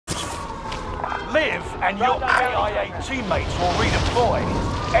Live and your KIA teammates will redeploy.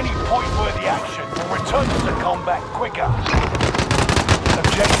 Any point-worthy action will return us to combat quicker.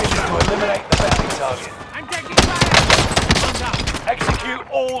 Objective is to eliminate the bounty target. I'm taking fire! One down. Execute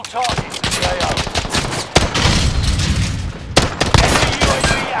all targets in the AO. Enemy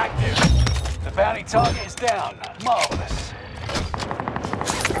UAV active. The bounty target is down. Marvelous.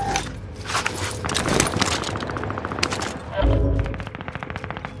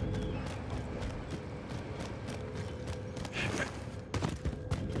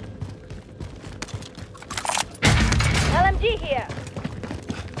 LMG here.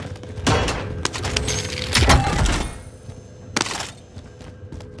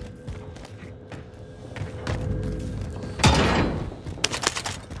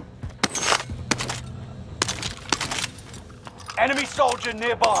 Enemy soldier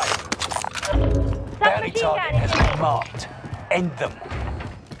nearby. Bounty target has been marked. End them.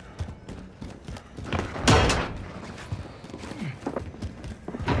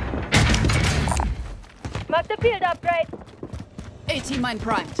 Mark the field upgrade. 18 mine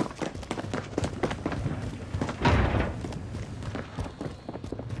primed.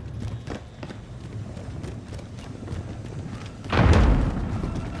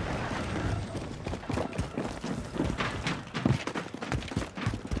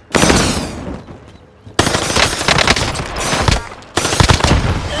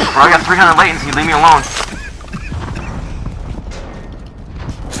 Bro, I got 300 latency, leave me alone.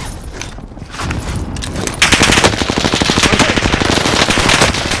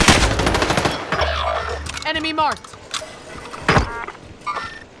 Enemy marked.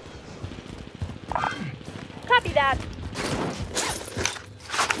 Copy that.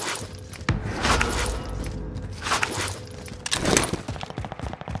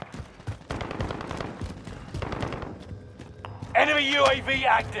 Enemy UAV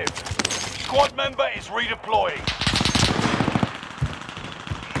active. Squad member is redeploying.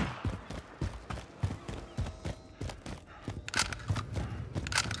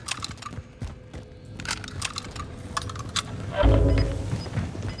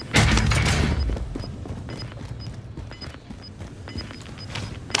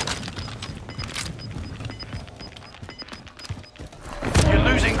 You're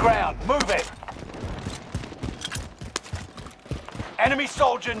losing ground. Move it. Enemy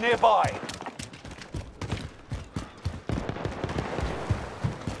soldier nearby.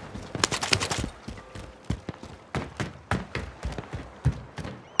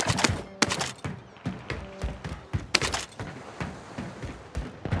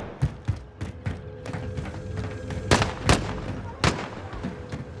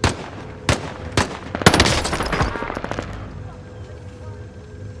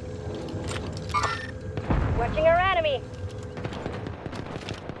 Watching our enemy.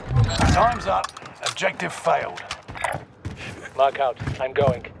 Time's up. Objective failed. Mark out. I'm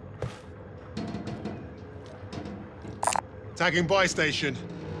going. Tagging buy station.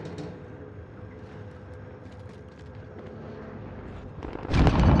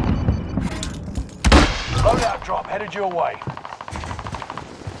 Loadout drop headed your way.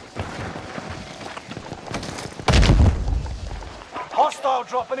 Hostile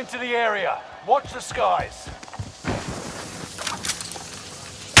dropping into the area. Watch the skies.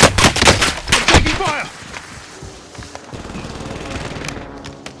 Taking fire!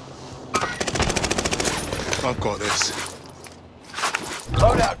 I've got this.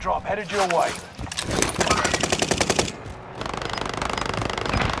 Loadout drop headed your way.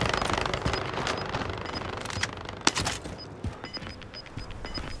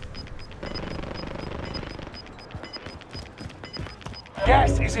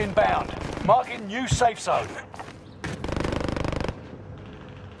 Gas is inbound. Marking new safe zone.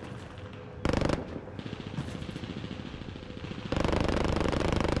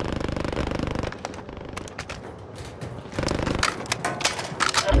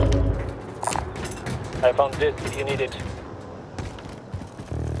 I found this if you need it.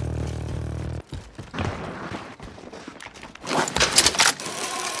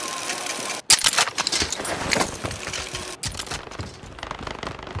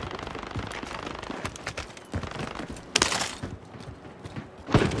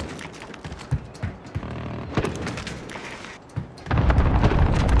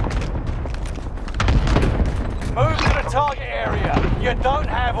 Move to the target area. You don't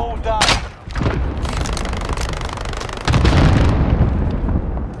have all day.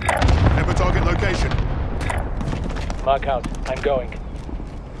 Ever target location. Mark out. I'm going.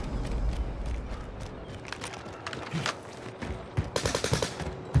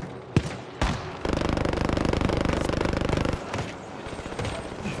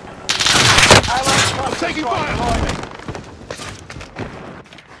 I'm taking fire!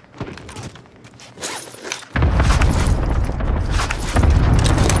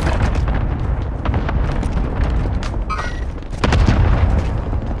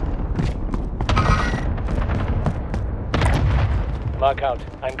 Mark out.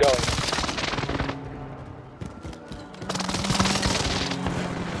 I'm going.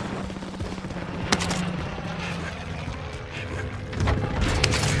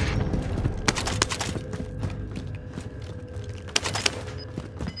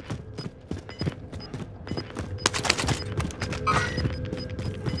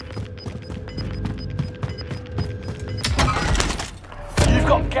 You've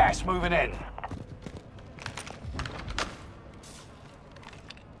got gas moving in.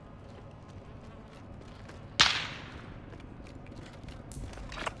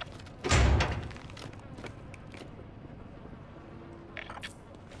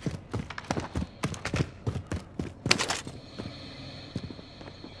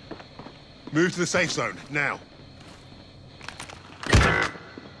 Move to the safe zone, now.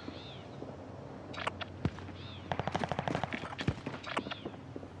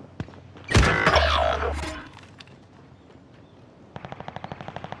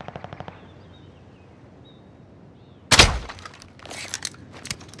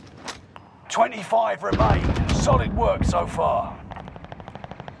 "25 remain. Solid work so far."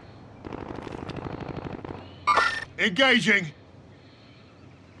 Engaging!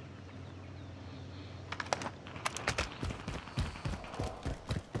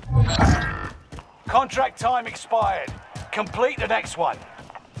 Contract time expired. Complete the next one.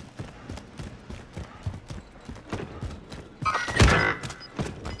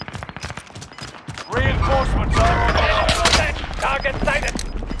 Reinforcements are on the way. Target sighted.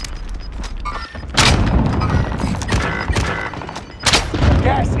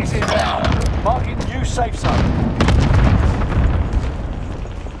 Gas is inbound. Marking new safe zone.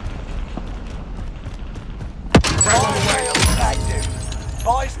 Rail is active.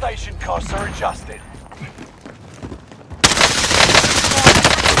 Buy station costs are adjusted.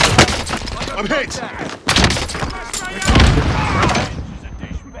 I'm hit!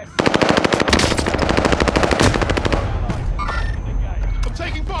 I'm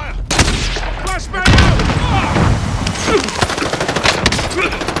taking fire! Flashbang out!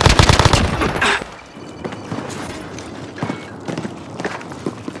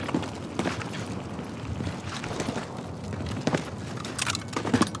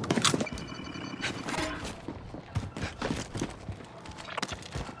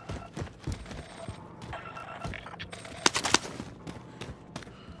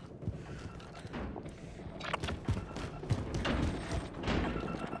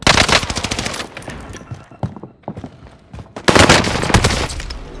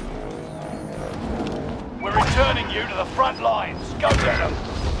 We're returning you to the front lines. Go get them.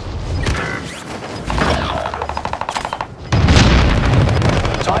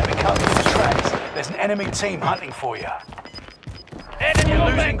 Time to cover the tracks. There's an enemy team hunting for you. You're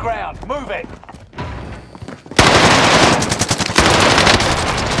losing ground. Move it.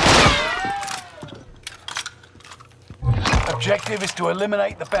 Objective is to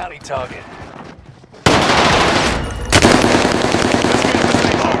eliminate the bounty target.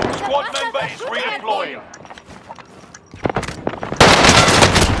 Squad member is redeploying.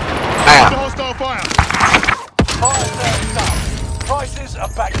 Hostile fire! Fire sales up. Prices are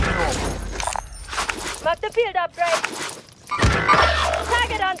back to normal. Mark the field upgrade.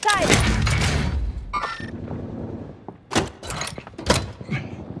 Target on sight.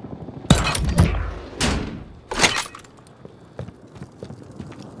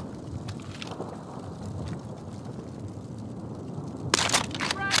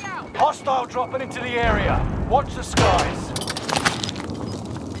 Hostile dropping into the area. Watch the skies.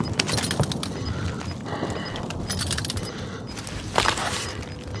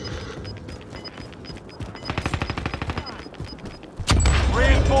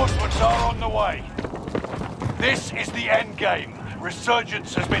 Reinforcements are on the way. This is the end game.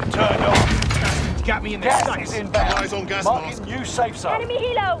 Resurgence has been turned on. Got me in the Gas sights. is inbound. Eyes on gas Marking mask. new safe zone. Enemy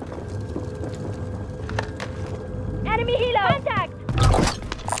helo. Enemy helo. Contact.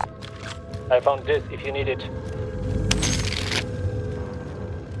 I found this if you need it.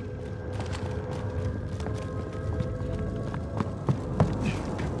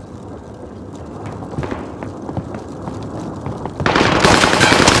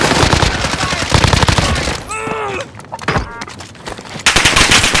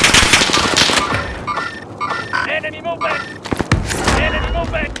 Enemy movement! Enemy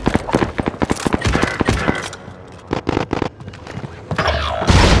movement!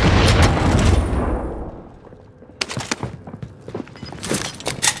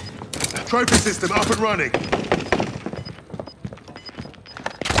 Trophy system up and running.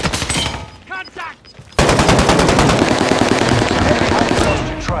 Contact! Haven't lost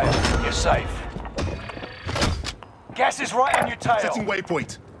your trail. You're safe. Gas is right on your tail. Setting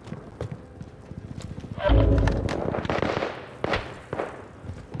waypoint.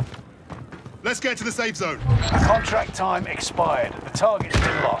 Let's get to the safe zone. Contract time expired. The target's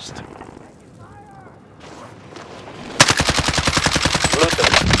been lost.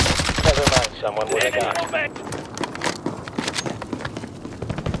 Lieutenant, never mind someone with a Enemy gun. movement!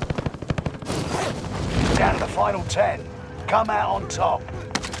 Down to the final 10. Come out on top.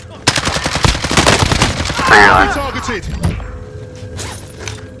 Targeted.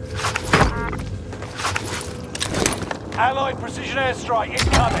 Allied precision airstrike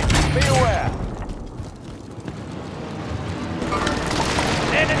incoming. Be aware.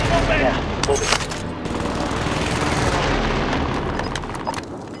 Enemy movement! Yeah, moving.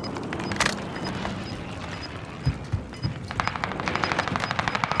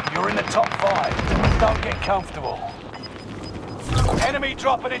 You're in the top 5. Don't get comfortable. Enemy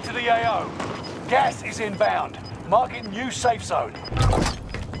dropping into the AO. Gas is inbound. Marking new safe zone.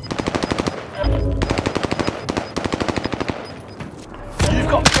 You've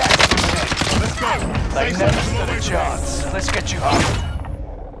got gas in the net. Let's go. They Safe never zone's a long stood way a from chance. Let's get you home.